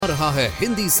रहा है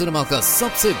हिंदी सिनेमा का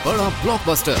सबसे बड़ा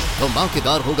ब्लॉकबस्टर।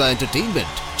 धमाकेदार होगा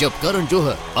एंटरटेनमेंट जब करण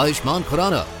जौहर, आयुष्मान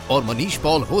खुराना और मनीष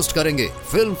पॉल होस्ट करेंगे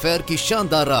फिल्म फेयर की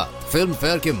शानदार रात। फिल्म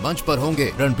फेयर के मंच पर होंगे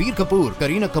रणबीर कपूर,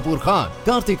 करीना कपूर खान,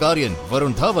 कार्तिक आर्यन,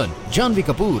 वरुण धवन, जानवी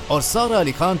कपूर और सारा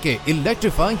अली खान के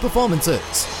इलेक्ट्रीफाइंग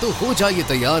परफॉर्मेंसेस। तो हो जाइए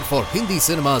तैयार for Hindi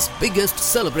cinema's biggest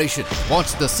celebration.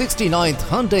 Watch the 69th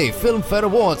Hyundai Film Fair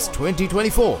Awards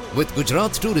 2024 with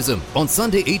Gujarat Tourism on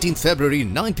Sunday 18th February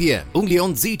 9 p.m. only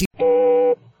on ZT.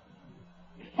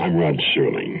 I'm Rod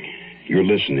Serling. You're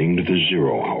listening to The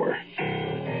Zero Hour.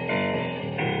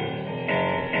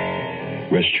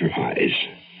 Rest your eyes.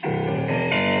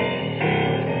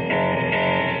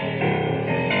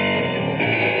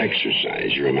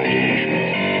 Exercise your imagination.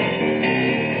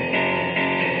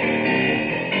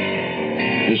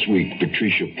 This week,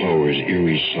 Patricia Power's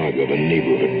eerie saga of a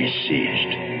neighborhood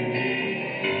besieged.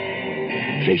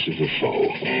 Face of the Foe.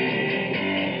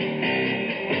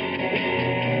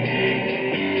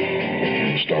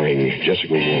 Starring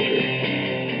Jessica Walter,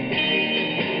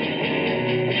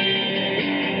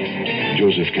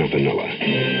 Joseph Campanella,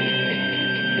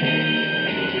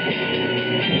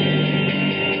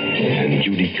 and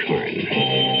Judy Carn.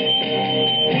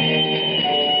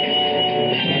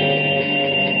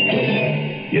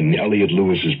 In Elliot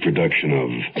Lewis's production of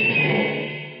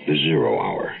The Zero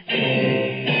Hour.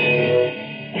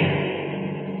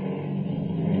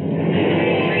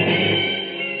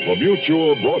 The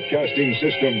Mutual Broadcasting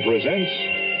System presents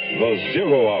The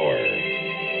Zero Hour.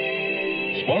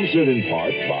 Sponsored in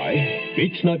part by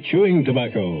Beech Nut Chewing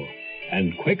Tobacco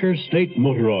and Quaker State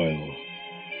Motor Oil.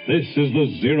 This is The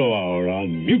Zero Hour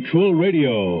on Mutual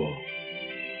Radio.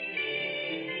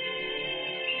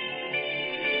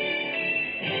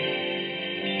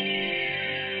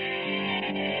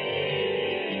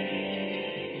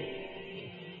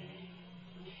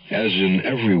 As in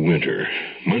every winter,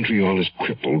 Montreal is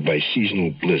crippled by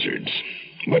seasonal blizzards.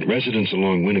 But residents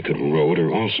along Winnicott Road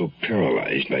are also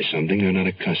paralyzed by something they're not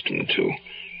accustomed to.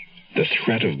 The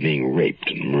threat of being raped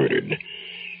and murdered.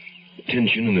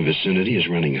 Tension in the vicinity is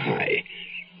running high.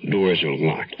 Doors are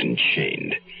locked and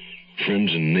chained.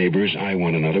 Friends and neighbors eye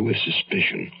one another with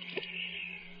suspicion.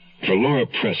 For Laura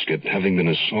Prescott, having been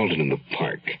assaulted in the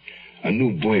park, a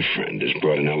new boyfriend has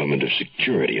brought an element of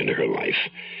security into her life.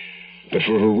 But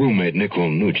for her roommate, Nicole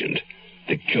Nugent,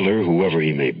 the killer, whoever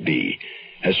he may be,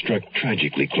 has struck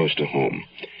tragically close to home.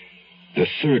 The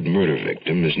third murder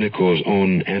victim is Nicole's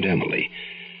own Aunt Emily,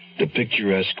 the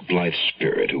picturesque, blithe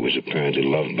spirit who was apparently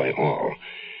loved by all.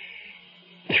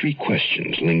 Three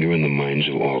questions linger in the minds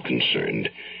of all concerned.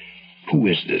 Who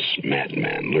is this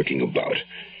madman lurking about?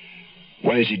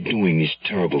 Why is he doing these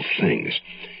terrible things?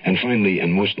 And finally,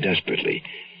 and most desperately,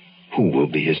 who will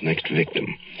be his next victim?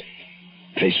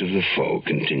 Face of the Foe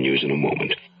continues in a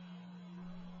moment.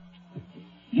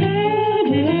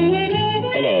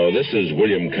 Hello, this is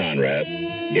William Conrad.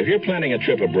 If you're planning a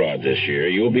trip abroad this year,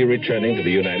 you'll be returning to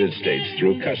the United States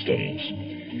through customs.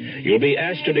 You'll be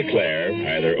asked to declare,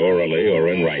 either orally or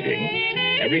in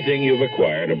writing, everything you've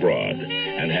acquired abroad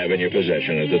and have in your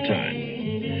possession at the time.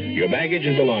 Your baggage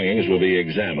and belongings will be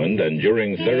examined, and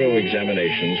during thorough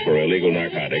examinations for illegal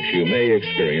narcotics, you may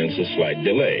experience a slight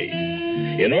delay.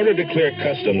 In order to clear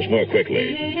customs more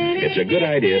quickly, it's a good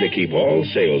idea to keep all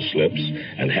sales slips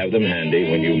and have them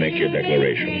handy when you make your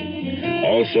declaration.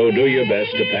 Also, do your best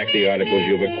to pack the articles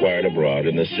you've acquired abroad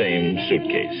in the same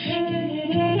suitcase.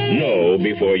 Know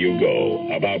before you go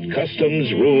about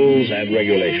customs rules and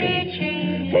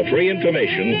regulations. For free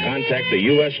information, contact the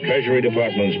U.S. Treasury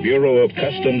Department's Bureau of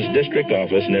Customs District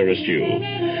Office nearest you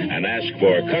and ask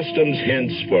for customs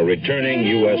hints for returning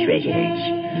U.S. residents.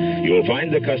 You'll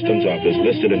find the Customs Office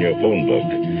listed in your phone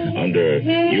book under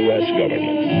U.S.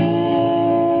 Government.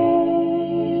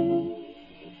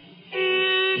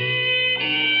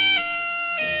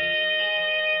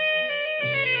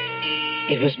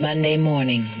 It was Monday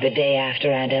morning, the day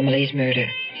after Aunt Emily's murder.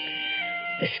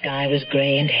 The sky was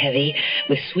gray and heavy,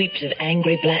 with sweeps of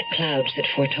angry black clouds that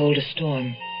foretold a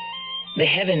storm. The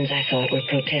heavens, I thought, were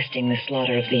protesting the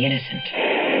slaughter of the innocent.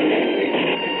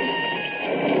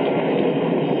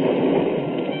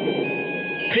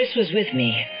 Chris was with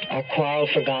me, our quarrel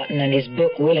forgotten and his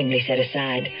book willingly set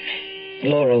aside.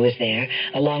 Laura was there,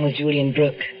 along with Julian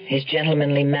Brooke, his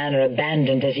gentlemanly manner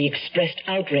abandoned as he expressed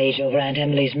outrage over Aunt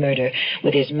Emily's murder,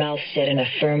 with his mouth set in a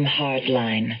firm, hard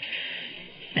line.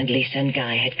 And Lisa and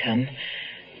Guy had come.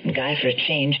 Guy, for a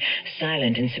change,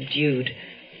 silent and subdued.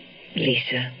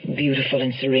 Lisa, beautiful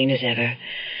and serene as ever,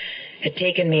 had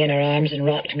taken me in her arms and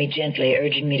rocked me gently,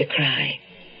 urging me to cry.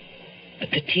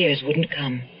 But the tears wouldn't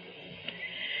come.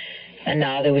 And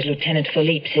now there was Lieutenant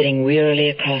Philippe sitting wearily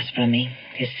across from me,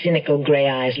 his cynical gray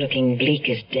eyes looking bleak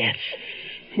as death.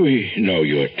 We know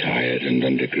you're tired and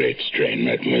under great strain,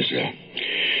 mademoiselle.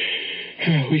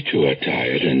 We too are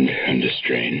tired and under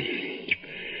strain.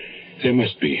 There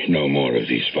must be no more of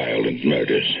these violent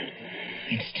murders.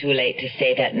 It's too late to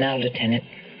say that now, Lieutenant.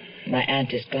 My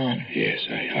aunt is gone. Yes,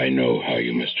 I know how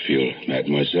you must feel,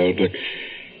 mademoiselle, but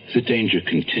the danger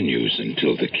continues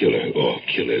until the killer or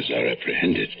killers are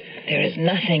apprehended. There is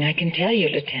nothing I can tell you,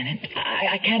 Lieutenant.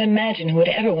 I can't imagine who would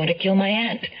ever want to kill my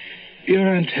aunt.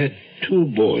 Your aunt had 2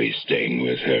 boys staying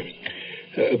with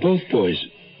her. Both boys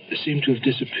seem to have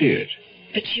disappeared.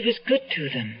 But she was good to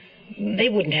them. They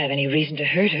wouldn't have any reason to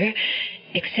hurt her,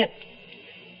 except...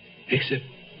 Except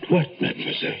what,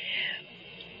 mademoiselle?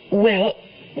 Well,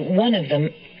 one of them,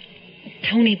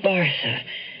 Tony Bartha.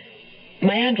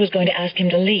 My aunt was going to ask him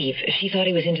to leave. She thought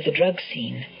he was into the drug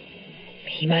scene.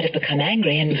 He might have become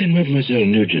angry and... Then, Mademoiselle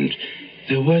Nugent,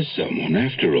 there was someone,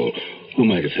 after all, who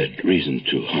might have had reason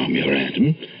to harm your aunt,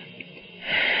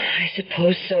 I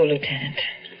suppose so, Lieutenant.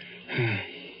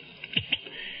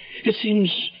 It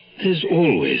seems there's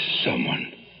always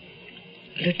someone.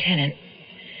 Lieutenant,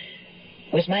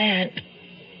 was my aunt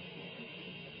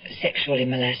sexually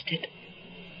molested?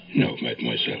 No,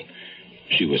 mademoiselle.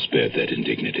 She was spared that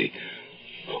indignity.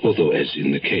 Although, as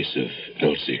in the case of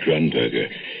Elsie Grunberger,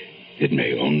 it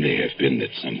may only have been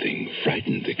that something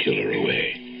frightened the killer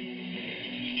away.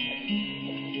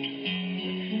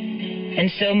 And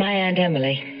so my Aunt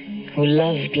Emily, who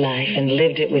loved life and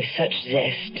lived it with such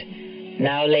zest,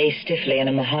 now lay stiffly in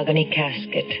a mahogany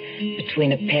casket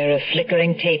between a pair of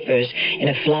flickering tapers in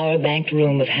a flower-banked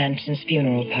room of Hanson's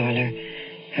funeral parlor,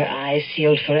 her eyes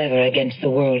sealed forever against the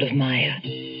world of Maya.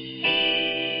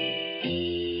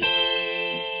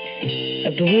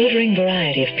 A bewildering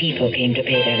variety of people came to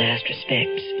pay their last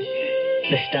respects.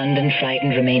 The stunned and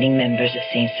frightened remaining members of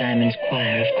St. Simon's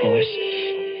Choir, of course,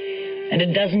 and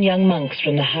a dozen young monks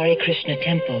from the Hare Krishna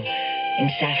temple in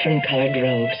saffron-colored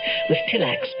robes with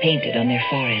tilaks painted on their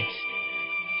foreheads.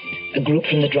 A group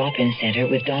from the drop-in center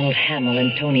with Donald Hamill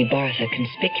and Tony Bartha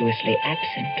conspicuously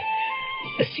absent.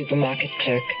 A supermarket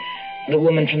clerk, the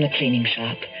woman from the cleaning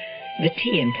shop, the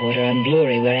tea importer on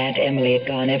Blurry where Aunt Emily had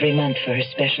gone every month for her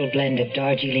special blend of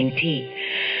Darjeeling tea,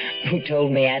 who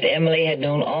told me Aunt Emily had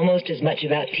known almost as much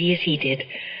about tea as he did,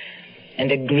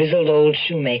 and a grizzled old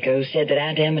shoemaker who said that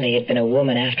Aunt Emily had been a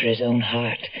woman after his own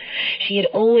heart. She had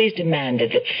always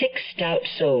demanded that thick, stout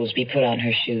soles be put on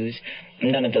her shoes,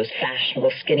 none of those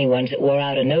fashionable skinny ones that wore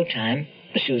out in no time.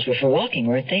 The shoes were for walking,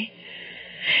 weren't they?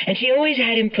 And she always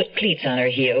had him put cleats on her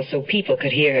heels so people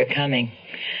could hear her coming.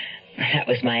 That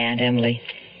was my Aunt Emily.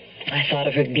 I thought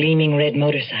of her gleaming red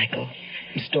motorcycle,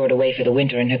 stored away for the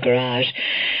winter in her garage,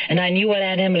 and I knew what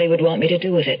Aunt Emily would want me to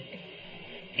do with it.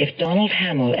 If Donald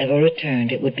Hamill ever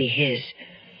returned, it would be his.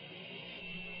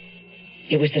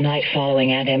 It was the night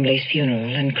following Aunt Emily's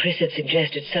funeral, and Chris had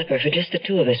suggested supper for just the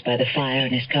 2 of us by the fire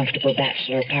in his comfortable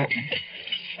bachelor apartment.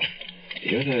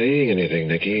 You're not eating anything,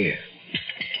 Nicky.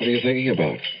 What are you thinking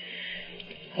about?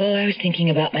 Oh, I was thinking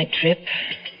about my trip.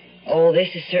 All this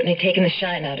has certainly taken the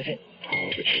shine out of it. Oh,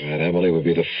 but your Aunt Emily would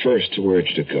be the first to urge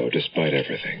you to go, despite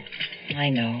everything. I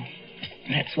know.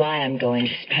 That's why I'm going,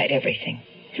 despite everything.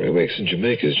 3 weeks in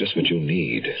Jamaica is just what you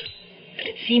need. But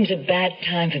it seems a bad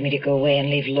time for me to go away and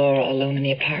leave Laura alone in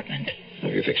the apartment.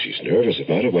 Well, if you think she's nervous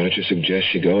about it, why don't you suggest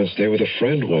she go and stay with a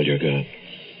friend while you're gone?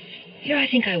 Here, I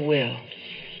think I will.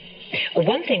 Well,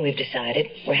 one thing we've decided,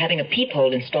 we're having a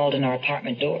peephole installed in our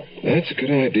apartment door. That's a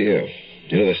good idea.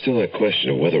 You know, there's still that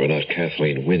question of whether or not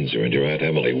Kathleen Windsor and your Aunt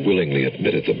Emily willingly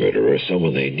admitted the murder or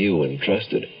someone they knew and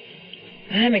trusted.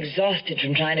 I'm exhausted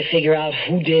from trying to figure out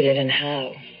who did it and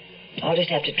how. I'll just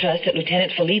have to trust that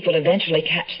Lieutenant Philippe will eventually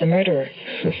catch the murderer.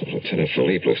 Lieutenant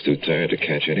Philippe looks too tired to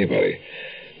catch anybody.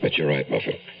 But you're right,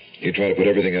 Muffet. You try to put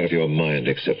everything out of your mind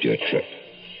except your trip.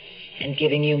 And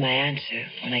giving you my answer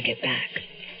when I get back.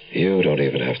 You don't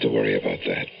even have to worry about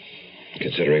that.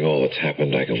 Considering all that's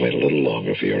happened, I can wait a little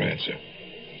longer for your answer.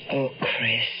 Oh,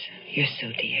 Chris, you're so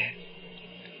dear.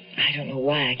 I don't know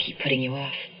why I keep putting you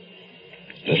off.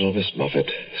 Little Miss Muffet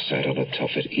sat on a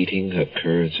tuffet eating her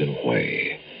curds and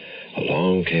whey.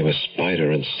 Along came a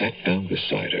spider and sat down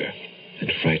beside her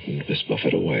and frightened Miss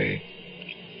Muffet away.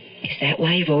 Is that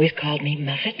why you've always called me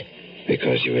Muffet?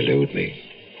 Because you elude me.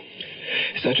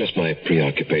 It's not just my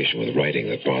preoccupation with writing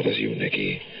that bothers you,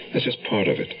 Nicky. That's just part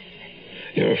of it.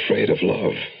 You're afraid of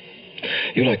love.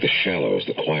 You like the shallows,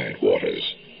 the quiet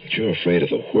waters. But you're afraid of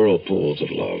the whirlpools of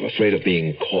love, afraid of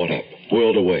being caught up,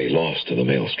 whirled away, lost in the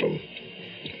maelstrom.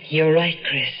 You're right,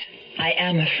 Chris. I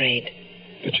am afraid.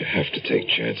 But you have to take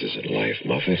chances in life,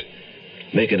 Muffet.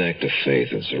 Make an act of faith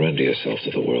and surrender yourself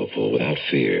to the whirlpool without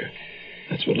fear.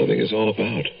 That's what living is all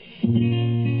about.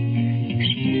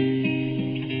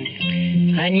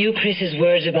 I knew Chris's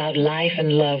words about life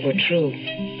and love were true,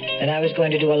 and I was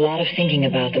going to do a lot of thinking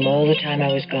about them all the time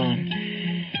I was gone.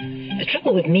 The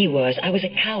trouble with me was I was a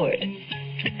coward.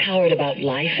 A coward about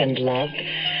life and love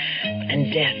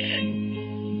and death.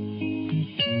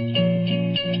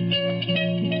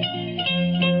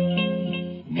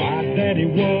 My daddy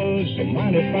was a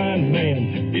mighty fine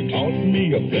man. He taught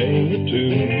me a thing or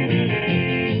two.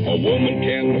 A woman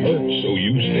can hurt, so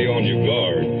you stay on your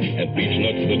guard, and beach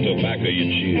nuts the tobacco you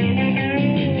chew.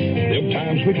 Them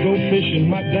times we'd go fishing,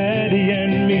 my daddy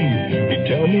and me.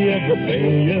 He'd tell me everything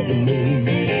he ever knew.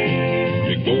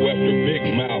 We'd go after big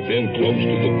mouth in close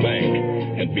to the bank,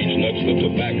 and beach nuts the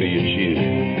tobacco you chew.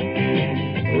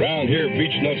 Around here,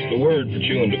 beach nuts the word for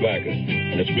chewing tobacco.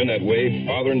 And it's been that way,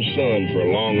 father and son, for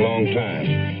a long, long time.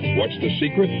 What's the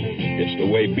secret? It's the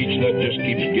way beech nut just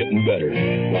keeps getting better.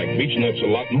 Like beech nuts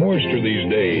a lot moister these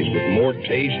days, with more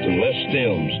taste and less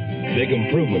stems. Big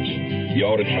improvements. You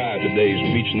ought to try today's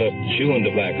beech nut chewing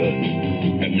tobacco.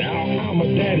 And now I'm a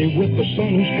daddy with a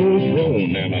son who's full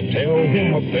grown, and I tell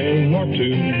him a thing or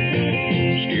two.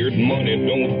 Scared money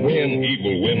don't win,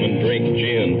 evil women drink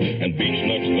gin, and beech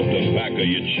nuts the tobacco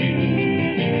you chew.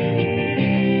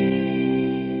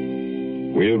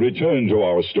 We'll return to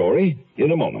our story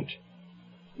in a moment.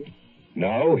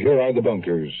 Now, here are the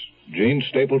bunkers, Gene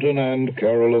Stapleton and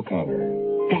Carol O'Connor.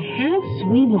 The house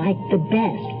we liked the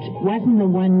best wasn't the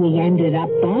one we ended up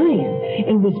buying.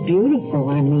 It was beautiful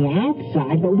on the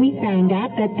outside, but we found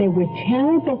out that there were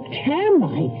terrible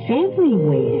termites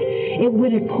everywhere. It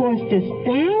would have cost us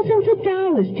thousands of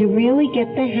dollars to really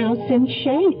get the house in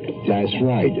shape. That's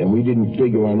right, and we didn't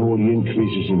figure on all the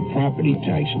increases in property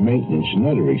tax, maintenance,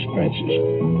 and other expenses.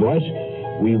 But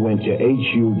we went to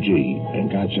HUG and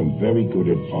got some very good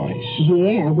advice.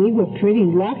 Yeah, we were pretty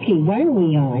lucky, weren't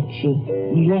we, Archie?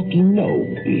 Lucky? No,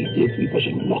 Edith. We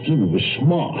wasn't lucky. We were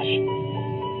smart.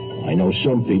 I know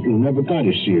some people who never got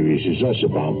as serious as us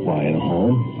about buying a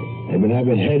home. They've been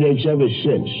having headaches ever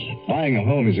since. Buying a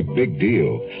home is a big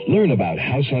deal. Learn about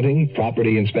house hunting,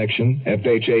 property inspection,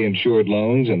 FHA-insured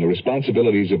loans, and the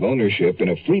responsibilities of ownership in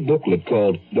a free booklet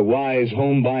called The Wise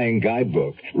Home Buying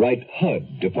Guidebook. Write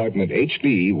HUD, Department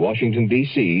HB, Washington,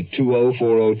 D.C.,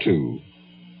 20402.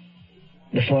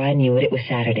 Before I knew it, it was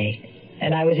Saturday,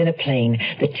 and I was in a plane,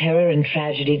 the terror and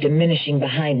tragedy diminishing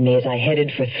behind me as I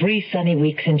headed for 3 sunny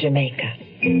weeks in Jamaica.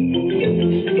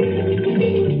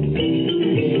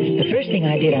 The first thing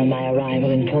I did on my arrival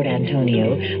in Port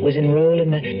Antonio was enroll in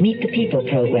the Meet the People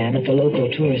program at the local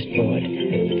tourist board.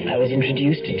 I was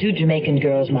introduced to 2 Jamaican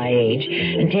girls my age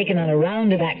and taken on a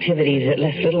round of activities that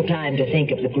left little time to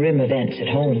think of the grim events at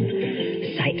home.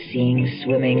 Sightseeing,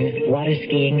 swimming, water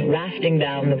skiing, rafting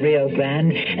down the Rio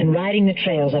Grande, and riding the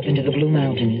trails up into the Blue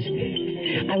Mountains.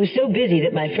 I was so busy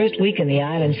that my first week in the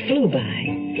islands flew by.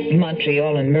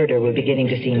 Montreal and murder were beginning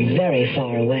to seem very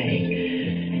far away.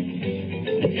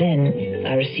 But then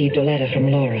I received a letter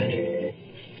from Laura.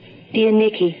 Dear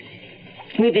Nicky,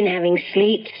 we've been having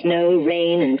sleet, snow,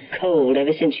 rain, and cold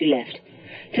ever since you left.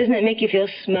 Doesn't that make you feel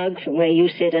smug from where you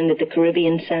sit under the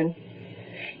Caribbean sun?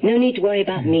 No need to worry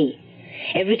about me.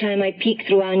 Every time I peek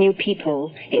through our new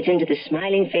peephole, it's into the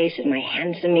smiling face of my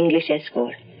handsome English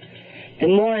escort. The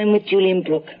more I'm with Julian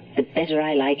Brooke, the better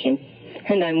I like him.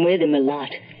 And I'm with him a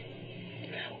lot.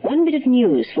 One bit of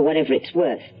news, for whatever it's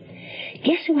worth.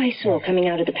 Guess who I saw coming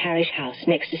out of the parish house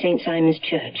next to St. Simon's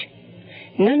Church?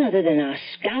 None other than our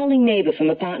scowling neighbor from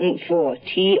apartment 4,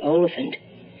 T. Oliphant.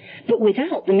 But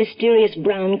without the mysterious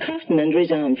brown cotton under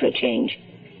his arm for a change.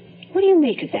 What do you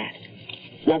make of that?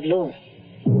 Love, Laura.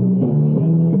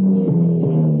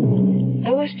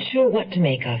 I wasn't sure what to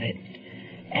make of it.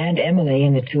 Aunt Emily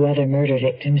and the 2 other murder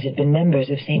victims had been members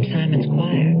of St. Simon's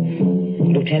Choir.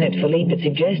 Lieutenant Philippe had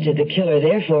suggested the killer,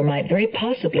 therefore, might very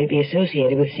possibly be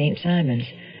associated with St. Simon's.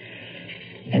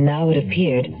 And now it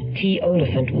appeared T.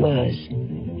 Oliphant was.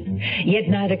 Yet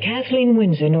neither Kathleen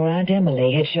Windsor nor Aunt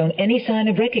Emily had shown any sign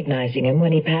of recognizing him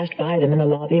when he passed by them in the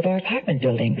lobby of our apartment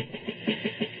building.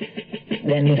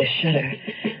 Then, with a shudder,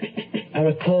 I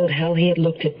recalled how he had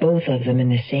looked at both of them in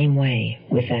the same way,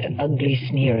 with that ugly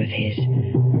sneer of his.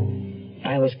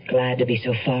 I was glad to be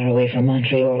so far away from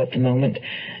Montreal at the moment,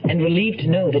 and relieved to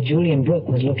know that Julian Brooke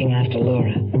was looking after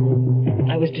Laura.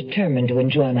 I was determined to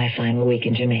enjoy my final week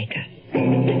in Jamaica.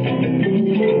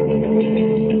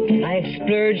 I had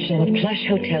splurged in a plush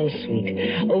hotel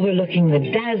suite, overlooking the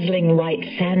dazzling white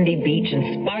sandy beach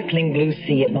and sparkling blue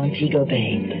sea at Montego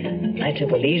Bay. I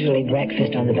took a leisurely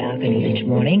breakfast on the balcony each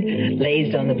morning,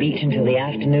 lazed on the beach until the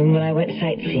afternoon when I went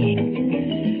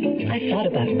sightseeing. I thought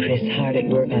about Chris hard at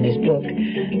work on his book,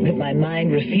 but my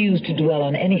mind refused to dwell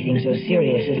on anything so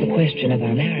serious as the question of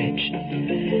our marriage.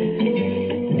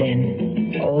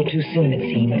 Then, all too soon it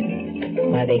seemed,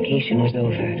 my vacation was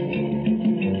over.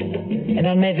 And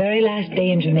on my very last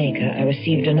day in Jamaica, I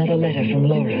received another letter from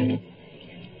Laura.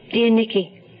 Dear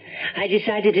Nicky, I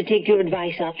decided to take your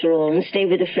advice after all and stay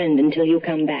with a friend until you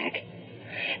come back.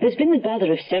 There's been the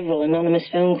bother of several anonymous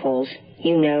phone calls.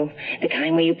 You know, the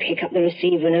kind where you pick up the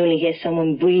receiver and only hear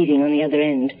someone breathing on the other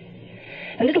end.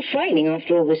 A little frightening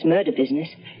after all this murder business.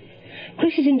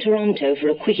 Chris is in Toronto for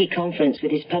a quickie conference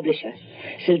with his publisher,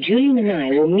 so Julian and I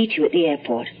will meet you at the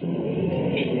airport.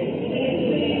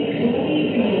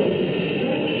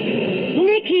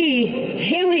 Nicky,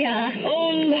 here we are. Oh,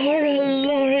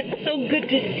 Laura, it's so good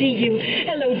to see you.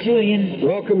 Hello, Julian.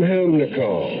 Welcome home,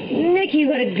 Nicole. Nicky,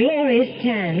 what a glorious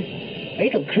tan.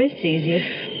 Wait till Chris sees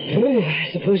you. Oh, I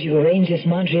suppose you arranged this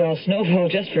Montreal snowfall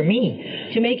just for me.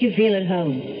 To make you feel at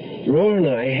home. Laura and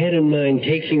I had in mind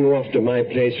taking you off to my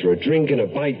place for a drink and a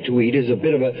bite to eat as a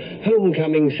bit of a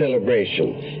homecoming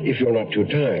celebration, if you're not too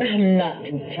tired. I'm not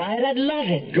too tired. I'd love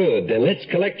it. Good, then let's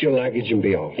collect your luggage and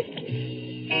be off.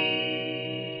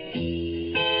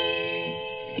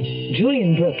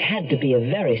 Julian Brooke had to be a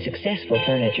very successful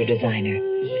furniture designer.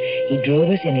 He drove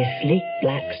us in his sleek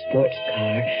black sports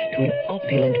car to an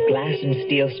opulent glass and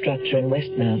steel structure in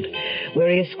Westmount, where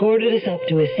he escorted us up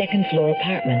to his second-floor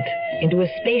apartment, into a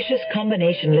spacious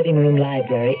combination living room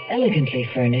library, elegantly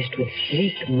furnished with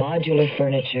sleek modular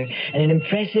furniture and an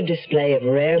impressive display of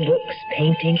rare books,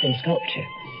 paintings, and sculpture.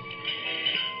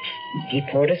 He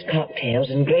poured us cocktails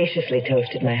and graciously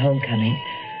toasted my homecoming.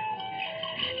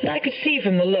 I could see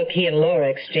from the look he and Laura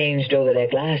exchanged over their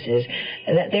glasses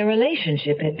that their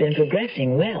relationship had been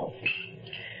progressing well.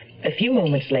 A few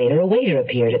moments later, a waiter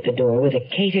appeared at the door with a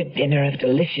catered dinner of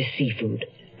delicious seafood.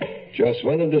 Just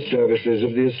one of the services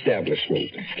of the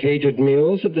establishment. Catered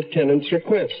meals at the tenant's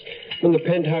request from the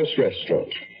Penthouse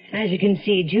restaurant. As you can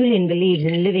see, Julian believes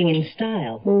in living in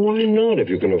style. Well, why not if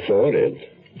you can afford it?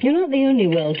 You're not the only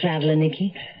world traveler,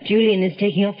 Nicky. Julian is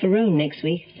taking off for Rome next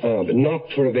week. But not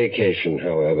for a vacation,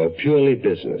 however. Purely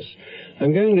business.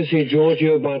 I'm going to see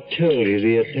Giorgio Bartoli,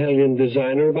 the Italian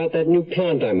designer, about that new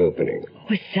plant I'm opening.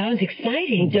 Oh, it sounds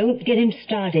exciting. Don't get him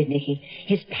started, Nicky.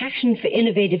 His passion for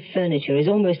innovative furniture is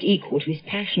almost equal to his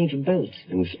passion for boats.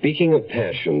 And speaking of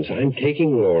passions, I'm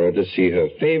taking Laura to see her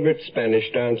favorite Spanish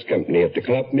dance company at the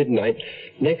Club Midnight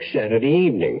next Saturday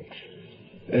evening.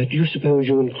 Do you suppose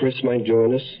you and Chris might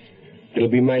join us? It'll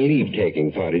be my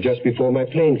leave-taking party just before my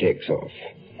plane takes off.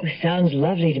 Well, sounds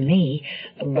lovely to me,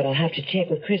 but I'll have to check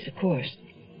with Chris, of course.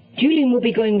 Julian will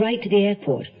be going right to the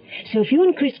airport. So if you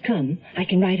and Chris come, I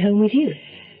can ride home with you.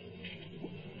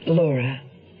 Laura,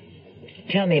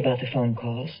 tell me about the phone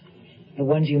calls. The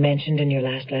ones you mentioned in your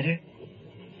last letter.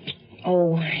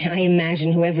 Oh, I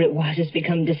imagine whoever it was has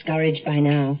become discouraged by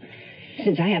now,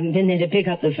 since I haven't been there to pick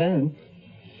up the phone.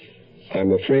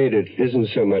 I'm afraid it isn't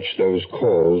so much those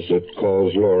calls that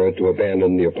caused Laura to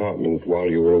abandon the apartment while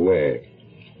you were away.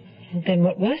 Then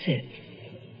what was it?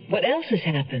 What else has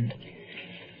happened?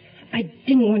 I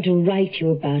didn't want to write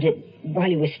you about it while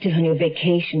you were still on your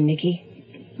vacation, Nicky.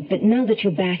 But now that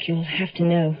you're back, you'll have to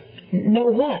know. Know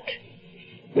what?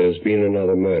 There's been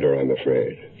another murder, I'm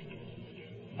afraid.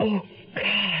 Oh,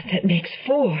 God, that makes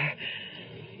 4.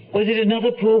 Was it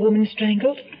another poor woman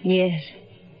strangled? Yes.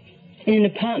 In an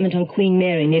apartment on Queen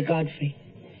Mary near Godfrey.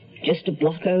 Just a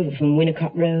block over from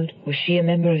Winnicott Road. Was she a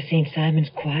member of St.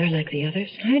 Simon's Choir like the others?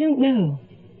 I don't know.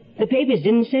 The papers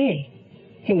didn't say.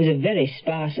 It was a very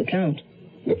sparse account.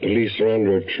 The police are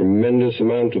under a tremendous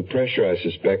amount of pressure, I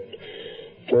suspect.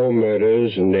 4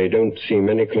 murders, and they don't seem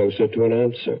any closer to an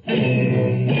answer.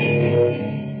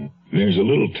 There's a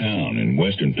little town in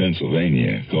western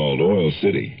Pennsylvania called Oil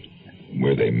City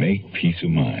where they make peace of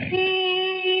mind.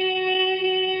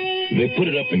 They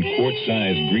put it up in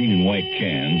quart-sized green and white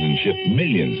cans and ship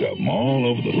millions of them all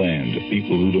over the land to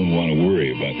people who don't want to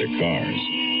worry about their cars.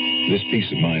 This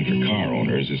peace of mind for car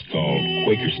owners is called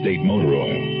Quaker State Motor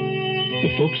Oil.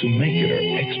 The folks who make it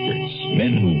are experts,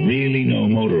 men who really know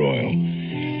motor oil,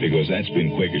 because that's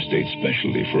been Quaker State's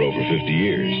specialty for over 50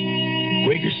 years.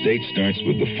 Quaker State starts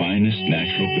with the finest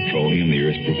natural petroleum the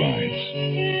earth provides,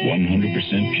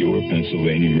 100% pure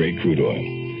Pennsylvania-grade crude oil.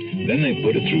 Then they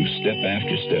put it through step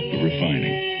after step of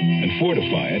refining and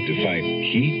fortify it to fight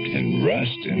heat and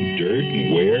rust and dirt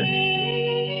and wear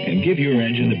and give your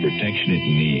engine the protection it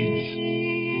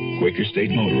needs. Quaker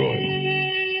State Motor Oil.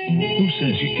 Who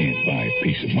says you can't buy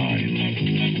peace of mind?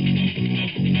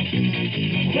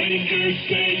 Quaker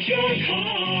State your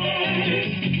car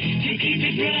to keep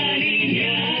it running,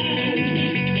 yeah.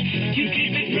 To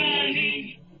keep it running.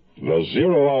 The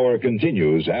Zero Hour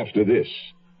continues after this.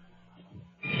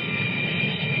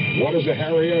 What is a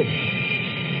Harrier?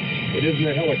 It isn't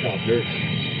a helicopter,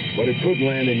 but it could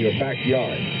land in your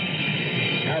backyard.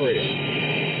 Harrier.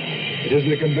 It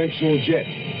isn't a conventional jet,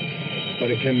 but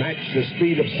it can match the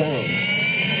speed of sound.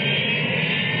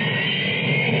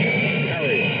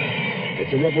 Harrier.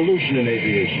 It's a revolution in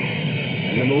aviation,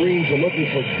 and the Marines are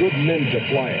looking for good men to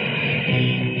fly it.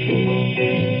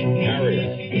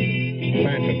 Harrier.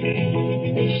 Phantom.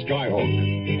 Skyhawk.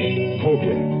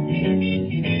 Cobra.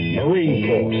 Marine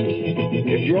Corps.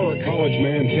 If you're a college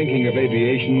man thinking of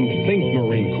aviation, think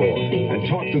Marine Corps and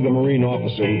talk to the Marine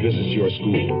officer who visits your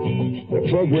school.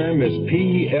 The program is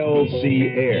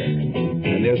PLC Air,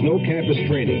 and there's no campus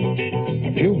training.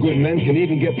 A few good men can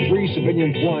even get free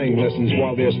civilian flying lessons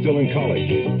while they're still in college.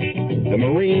 The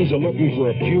Marines are looking for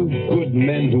a few good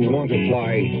men who want to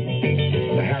fly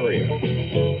the Harrier,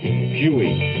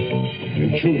 Huey,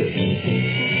 Intruder,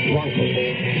 Bronco,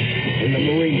 in the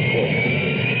Marine Corps.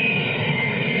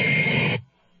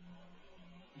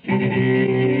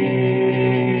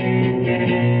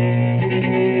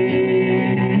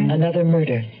 Another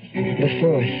murder, the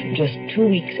fourth, just 2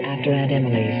 weeks after Aunt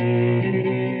Emily's.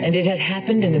 And it had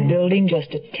happened in a building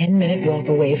just a 10-minute walk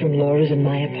away from Laura's and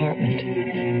my apartment.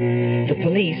 The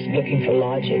police, looking for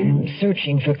logic,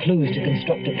 searching for clues to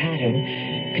construct a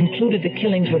pattern, concluded the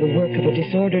killings were the work of a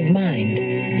disordered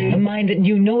mind, a mind that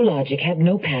knew no logic, had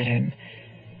no pattern.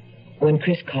 When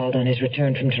Chris called on his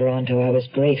return from Toronto, I was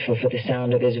grateful for the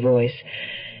sound of his voice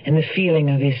and the feeling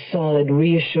of his solid,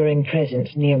 reassuring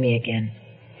presence near me again.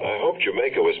 I hope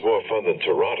Jamaica was more fun than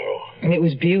Toronto. It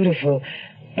was beautiful,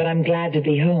 but I'm glad to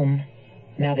be home,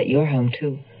 now that you're home,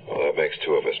 too. Well, that makes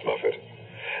two of us, Muffet.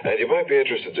 And you might be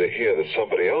interested to hear that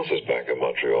somebody else is back in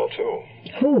Montreal, too.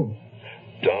 Who?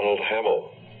 Donald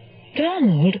Hamill.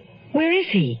 Donald? Where is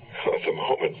he? At the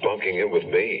moment, bunking in with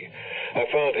me. I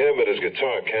found him and his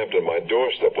guitar camped on my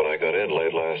doorstep when I got in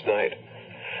late last night.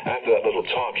 After that little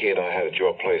talk he and I had at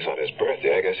your place on his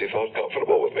birthday, I guess he felt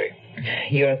comfortable with me.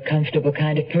 You're a comfortable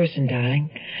kind of person, darling.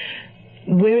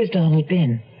 Where has Donald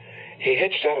been? He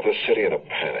hitched out of the city in a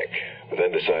panic, but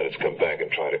then decided to come back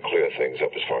and try to clear things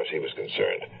up as far as he was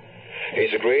concerned.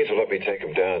 He's agreed to let me take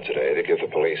him down today to give the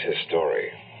police his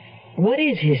story. What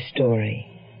is his story?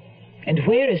 And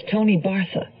where is Tony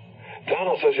Bartha?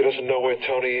 Donald says he doesn't know where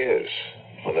Tony is.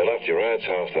 When they left your aunt's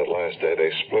house that last day,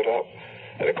 they split up.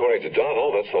 And according to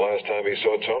Donald, that's the last time he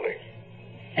saw Tony.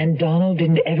 And Donald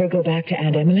didn't ever go back to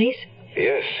Aunt Emily's?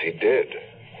 Yes, he did.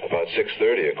 About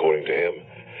 6:30, according to him.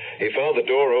 He found the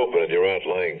door open and your aunt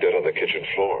lying dead on the kitchen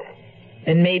floor.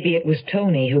 Then maybe it was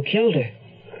Tony who killed her.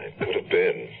 It could have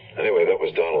been. Anyway, that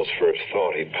was Donald's first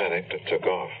thought. He panicked and took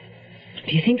off.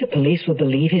 Do you think the police will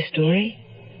believe his story?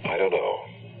 I don't know,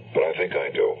 but I think I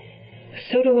do.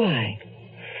 So do I.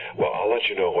 Well, I'll let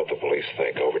you know what the police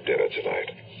think over dinner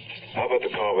tonight. How about the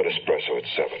Carmen Espresso at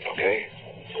 7, okay?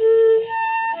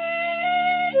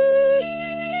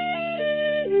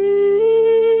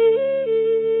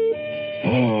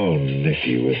 Oh,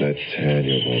 Nicky, with that tan,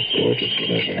 you're more gorgeous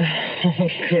than ever. Oh,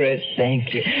 Chris,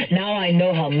 thank you. Now I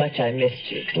know how much I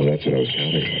missed you. Well, that's what I was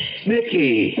counting on.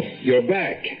 Nicky, you're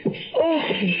back. Oh,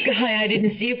 Guy, I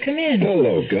didn't see you come in.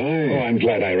 Hello, Guy. Oh, I'm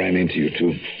glad I ran into you,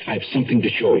 too. I have something to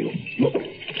show you. Look.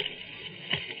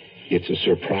 It's a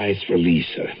surprise for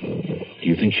Lisa. Do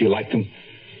you think she'll like them?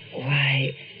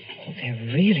 Why,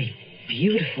 they're really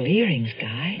beautiful earrings,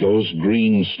 Guy. Those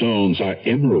green stones are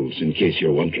emeralds, in case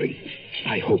you're wondering.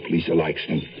 I hope Lisa likes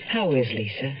them. How is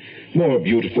Lisa? More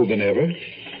beautiful than ever.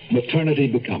 Maternity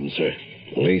becomes her.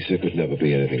 Lisa could never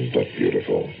be anything but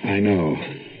beautiful. I know.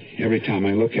 Every time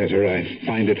I look at her, I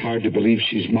find it hard to believe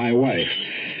she's my wife.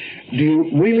 Do you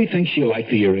really think she'll like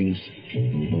the earrings?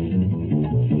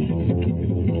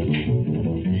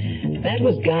 That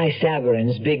was Guy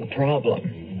Saverin's big problem.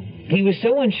 He was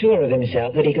so unsure of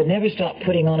himself that he could never stop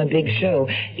putting on a big show,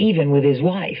 even with his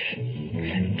wife.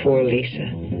 Poor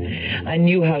Lisa. I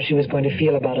knew how she was going to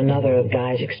feel about another of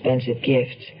Guy's expensive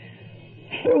gifts.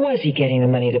 Or was he getting the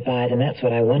money to buy them? That's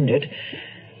what I wondered.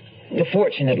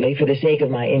 Fortunately, for the sake of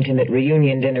my intimate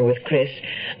reunion dinner with Chris,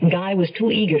 Guy was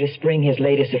too eager to spring his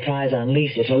latest surprise on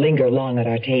Lisa to linger long at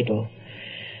our table.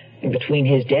 Between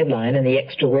his deadline and the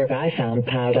extra work I found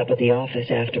piled up at the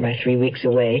office after my 3 weeks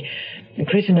away,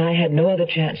 Chris and I had no other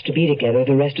chance to be together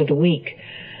the rest of the week.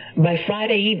 By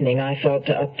Friday evening, I felt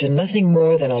up to nothing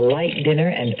more than a light dinner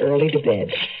and early to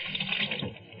bed.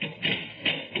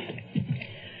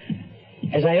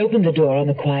 As I opened the door on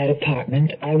the quiet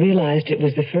apartment, I realized it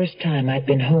was the first time I'd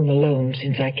been home alone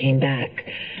since I came back,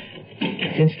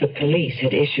 since the police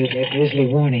had issued their grisly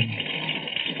warning.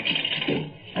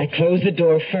 I closed the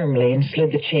door firmly and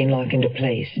slid the chain lock into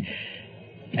place.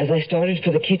 As I started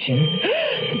for the kitchen...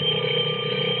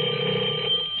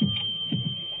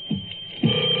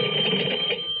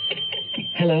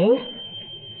 Hello?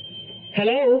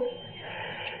 Hello?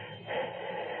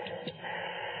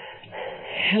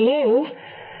 Hello?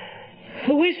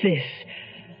 Who is this?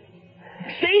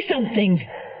 Say something.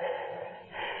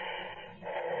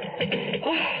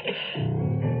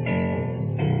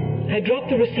 I dropped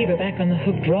the receiver back on the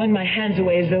hook, drawing my hands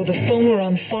away as though the phone were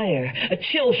on fire. A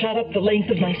chill shot up the length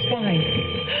of my spine.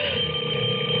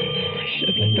 I should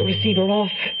have let the receiver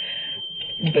off.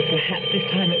 But perhaps this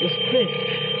time it was Chris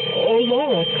or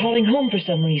Laura calling home for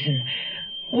some reason.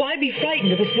 Why be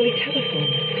frightened of a silly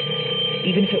telephone?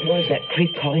 Even if it was that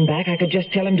creep calling back, I could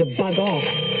just tell him to bug off.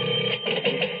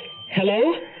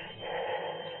 Hello?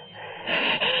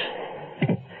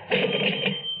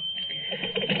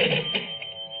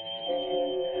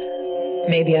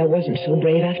 Maybe I wasn't so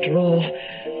brave after all.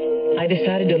 I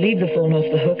decided to leave the phone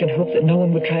off the hook and hope that no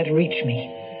one would try to reach me.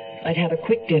 I'd have a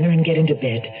quick dinner and get into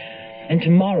bed. And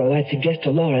tomorrow I'd suggest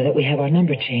to Laura that we have our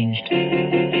number changed. The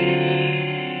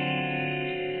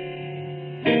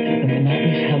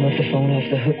monotonous hum of the phone off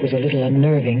the hook was a little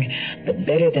unnerving, but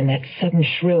better than that sudden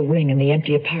shrill ring in the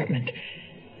empty apartment.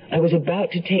 I was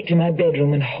about to take to my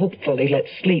bedroom and hopefully let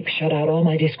sleep shut out all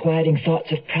my disquieting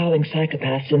thoughts of prowling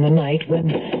psychopaths in the night when...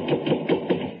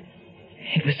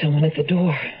 It was someone at the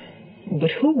door.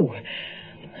 But who?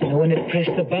 No one had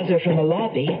pressed the buzzer from the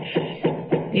lobby.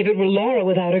 If it were Laura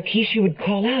without her key, she would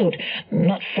call out,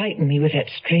 not frighten me with that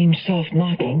strange soft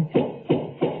knocking.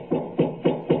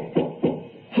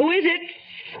 Who is it?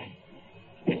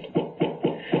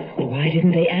 Why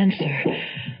didn't they answer?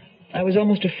 I was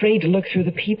almost afraid to look through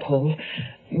the peephole,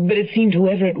 but it seemed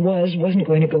whoever it was wasn't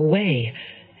going to go away.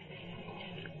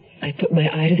 I put my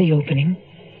eye to the opening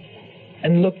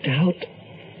and looked out,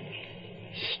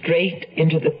 straight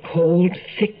into the cold,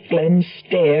 thick lens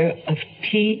stare of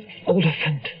T.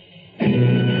 Oliphant.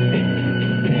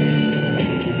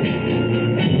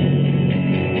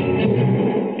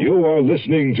 You are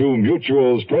listening to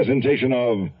Mutual's presentation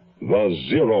of The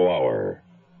Zero Hour.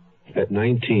 At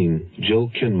 19, Jill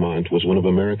Kinmont was one of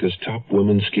America's top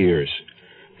women skiers,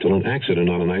 till an accident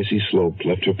on an icy slope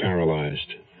left her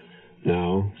paralyzed.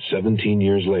 Now, 17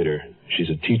 years later, she's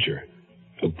a teacher,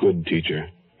 a good teacher.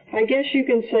 I guess you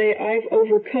can say I've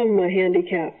overcome my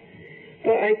handicap,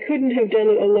 but I couldn't have done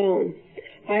it alone.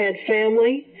 I had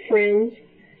family, friends,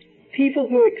 people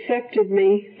who accepted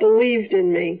me, believed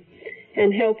in me,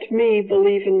 and helped me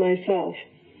believe in myself.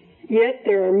 Yet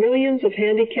there are millions of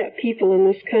handicapped people in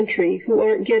this country who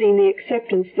aren't getting the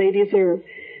acceptance they deserve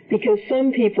because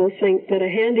some people think that a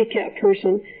handicapped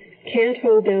person can't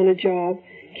hold down a job,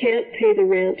 can't pay the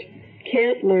rent,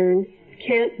 can't learn,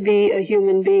 can't be a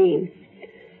human being.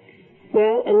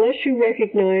 Well, unless you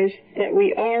recognize that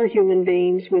we are human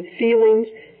beings with feelings,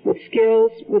 with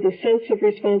skills, with a sense of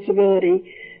responsibility,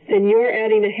 then you're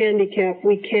adding a handicap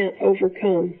we can't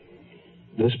overcome.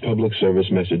 This public service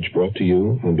message brought to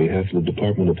you on behalf of the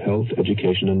Department of Health,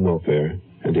 Education, and Welfare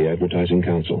and the Advertising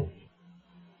Council.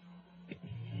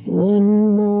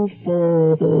 One more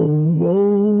for the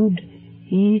road.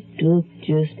 He took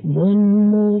just one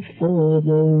more for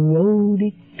the road.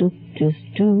 He took just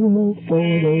two more for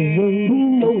the road.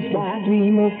 Who knows why?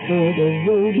 3 more for the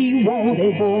road. He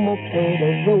wanted 4 more for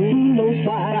the road. Who knows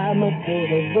why? 5 more for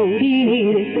the road. He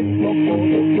needed 6 more for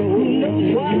the road. Who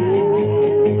knows why?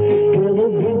 Well, the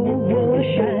road was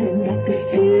shining like a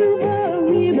silver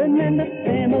ribbon, and the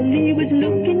family was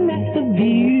looking at the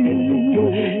view,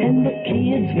 and the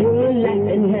kids were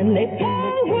laughing, and they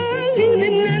all were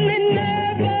living, and they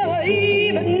never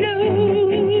even knew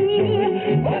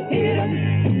what hit 'em,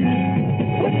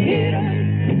 what hit 'em,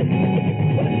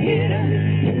 what hit 'em,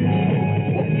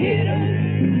 what hit 'em.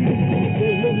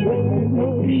 The road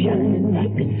was shining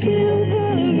like a silver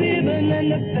ribbon, and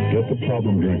the Get the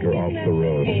problem drinker off the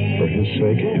road, for his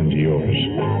sake and yours.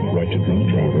 Write to Drunk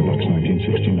Driver, Lux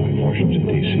 1969, Washington,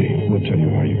 D.C. We'll tell you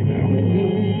how you can help.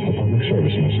 A public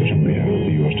service message on behalf of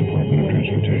the U.S. Department of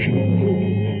Transportation.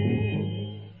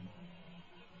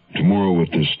 Tomorrow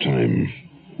at this time,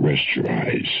 rest your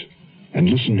eyes and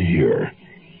listen here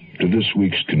to this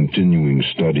week's continuing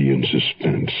study in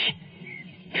suspense,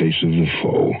 Face of the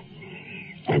Foe.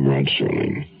 I'm Rod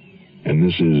Serling, and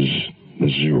this is The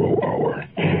Zero Hour.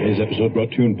 Today's episode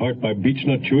brought to you in part by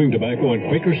Beechnut Chewing Tobacco and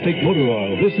Quaker State Motor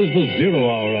Oil. This is The Zero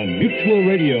Hour on Mutual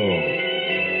Radio.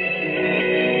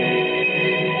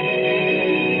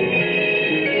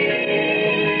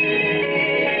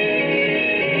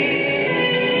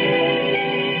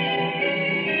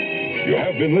 You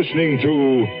have been listening to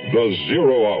The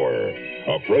Zero Hour,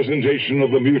 a presentation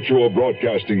of the Mutual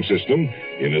Broadcasting System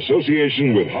in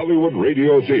association with Hollywood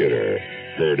Radio Theater.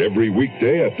 Heard every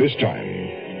weekday at this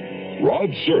time.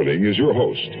 Rod Serling is your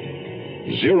host.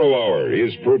 Zero Hour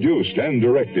is produced and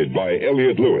directed by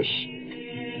Elliot Lewis.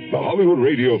 The Hollywood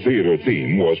Radio Theater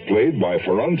theme was played by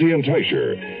Ferranti and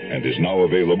Teicher and is now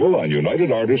available on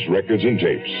United Artists Records and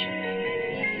Tapes.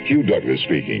 Hugh Douglas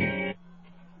speaking.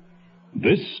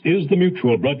 This is the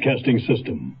Mutual Broadcasting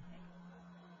System.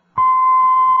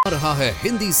 आ रहा है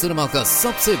Hindi cinema का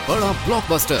सबसे बड़ा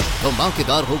blockbuster.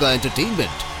 धमाकेदार होगा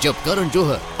entertainment जब करण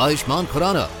जौहर, आयुष्मान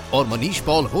खुराना और Manish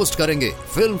Paul host करेंगे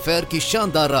फिल्म फेयर की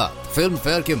शानदार रात। फिल्म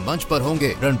फेयर के मंच पर होंगे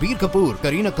रणबीर कपूर,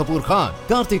 करीना कपूर खान,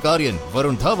 कार्तिक आर्यन,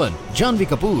 वरुण धवन, जानवी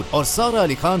कपूर और सारा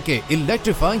अली खान के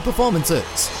इलेक्ट्रीफाइंग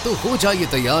परफॉर्मेंसेस। तो हो जाइए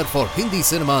तैयार for Hindi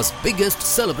cinema's biggest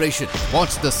celebration.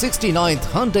 Watch the 69th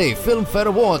Hyundai Film Fair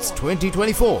Awards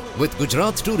 2024 with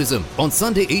Gujarat Tourism on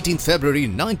Sunday 18th February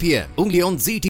 9 p.m. only on ZT.